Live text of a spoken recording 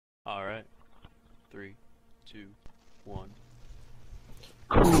Alright. 3, 2, 1.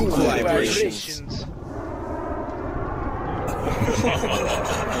 Cool vibrations.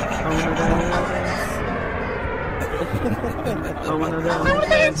 I wanna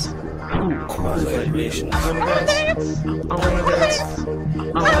dance. Cool vibrations. I wanna dance. I wanna dance.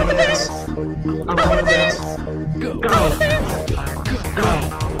 I wanna dance. I wanna dance. Go. Go. Go.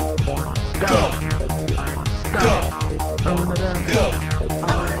 Go. Go. I wanna dance. Go.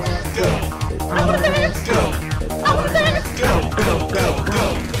 Go. I wanna dance. Go. I wanna dance. Go. Go. Go. Go.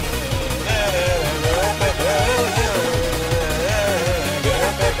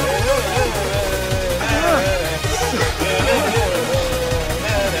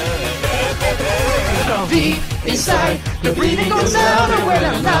 Deep inside, the breathing goes louder when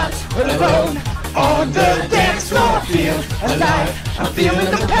I'm not alone. On the dance floor, feel alive. I'm feeling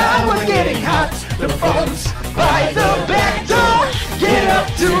the power getting hot. The phone's by the back door. Get up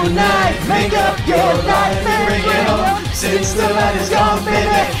tonight, make up your life and bring it on. Since the light is gone,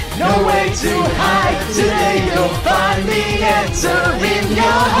 baby, no way to hide. Today you'll find me entering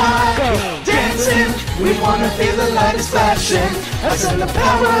your heart. Dancing, we wanna feel the light is flashing. I send the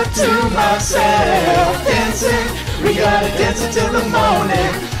power to myself. Dancing, we gotta dance until the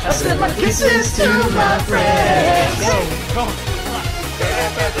morning. I send my kisses to my friends.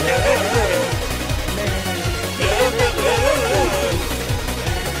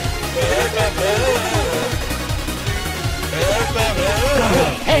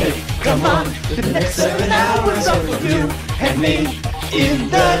 Hey, come on, the next 7 hours are for you and me. In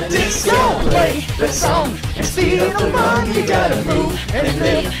the disco, play the song and feel the fun. You gotta move and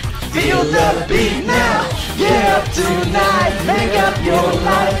live. Feel the beat now. Get up tonight, make up your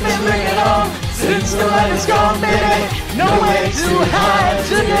life and bring it on. Since the light is gone, baby, no way to hide.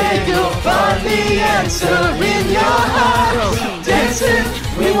 Today you'll find the answer in your heart. Dancing,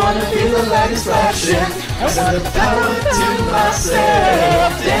 we wanna feel the light is flashing. I send the power to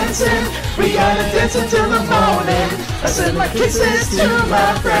myself. Dancing, we gotta dance until the morning. I send my kisses to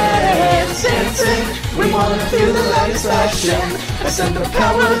my friends. Dancing, we wanna feel the light is flashing. I send the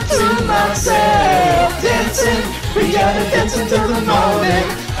power to myself. Dancing, we gotta dance until the morning.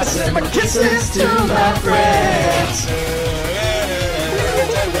 I send my kisses to my friends.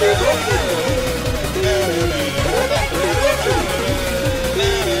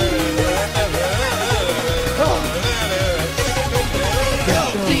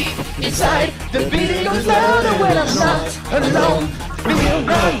 Deep inside, the beating goes louder when I'm not alone. Feel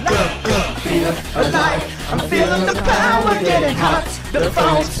alive, feel alive. I'm feeling the power getting hot. The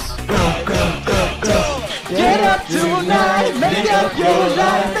phones go. Get up tonight, make up your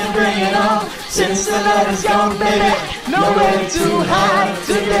life and bring it on. Since the light is gone, baby, nowhere to hide.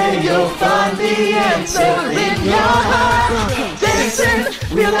 Today you'll find the answer in your heart. Dancing,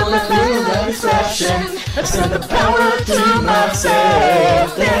 feel the light is flashing. I send the power to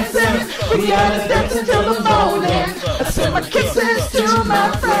myself. Dancing, we gotta dance until the morning. I send my kisses to my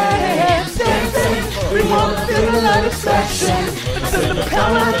friends. Dancing, we wanna feel the light is flashing. I send the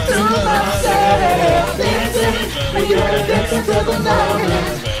power to myself. Dancing, we gotta dance until the morning.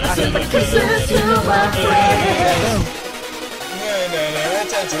 I send my kisses to my friends.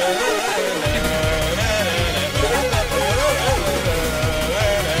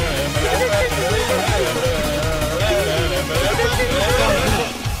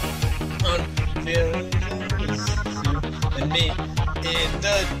 And me in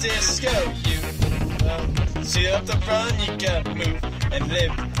the disco, you see up the front, you gotta move and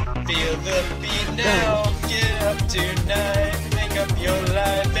live. Feel the beat now. Get up tonight, make up your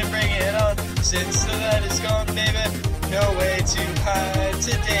life and bring it on. Since the light is gone, baby, no way to hide.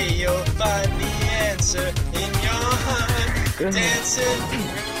 Today you'll find the answer in your heart. Dancing,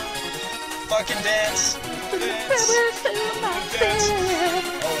 fucking dance,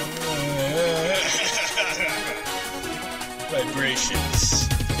 vibrations.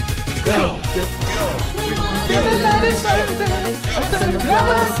 Go. Feel the light is flashing. I send the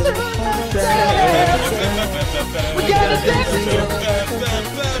power to myself. We gotta dance until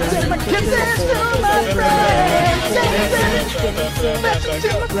send my kisses to my friends. Dancing, dancing to my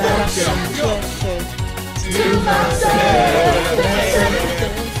friends. To myself. Dancing, to my friends.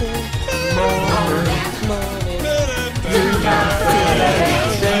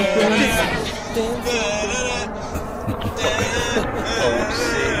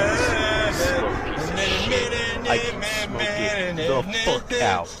 I keep smoking the fuck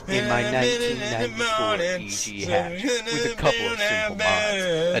cow in my 1994 EG hatch with a couple of simple mods.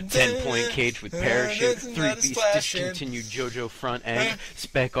 A 10-point cage with parachute, 3-piece discontinued JoJo front end,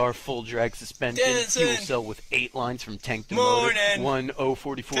 Spec R full drag suspension, fuel cell with 8 lines from tank to motor, 1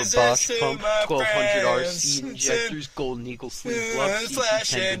 044 Bosch pump, 1200 RC injectors, Golden Eagle sleeve lugs,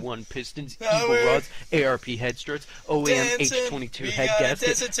 CP10-1 pistons, Eagle rods, ARP head struts, OEM H22 head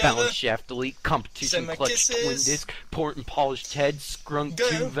gasket, balance shaft delete, competition clutch twin disc, port and polished head, scrunk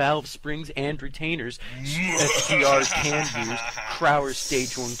 2 valve springs and retainers, STR can views, Crowers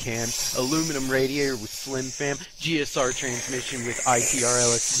stage 1 can, aluminum radiator with slim fam, GSR transmission with ITR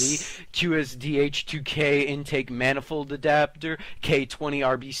LSD, QSDH2K intake manifold adapter, K20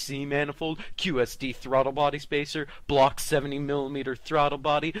 RBC manifold, QSD throttle body spacer, block 70mm throttle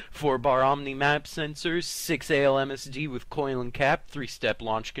body, 4-bar Omni map sensors, 6AL MSD with coil and cap, 3-step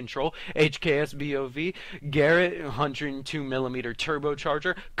launch control, HKS BOV, Garrett 102mm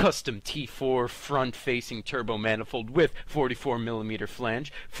turbocharger, custom T4 front-facing turbo manifold with 44mm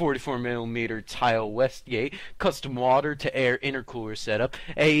flange, 44mm tile Westgate, custom water to air intercooler setup,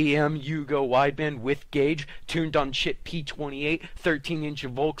 AEM Yugo wideband with gauge, tuned on chip P28, 13-inch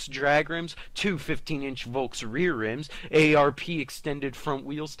Volks drag rims, 2 15-inch Volks rear rims, ARP extended front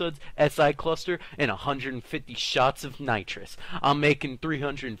wheel studs, SI cluster, and 150 shots of nitrous. I'm making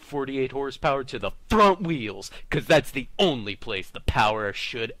 348 horsepower to the front wheels, 'cause that's the only place the power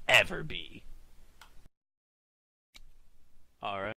should ever be. Alright.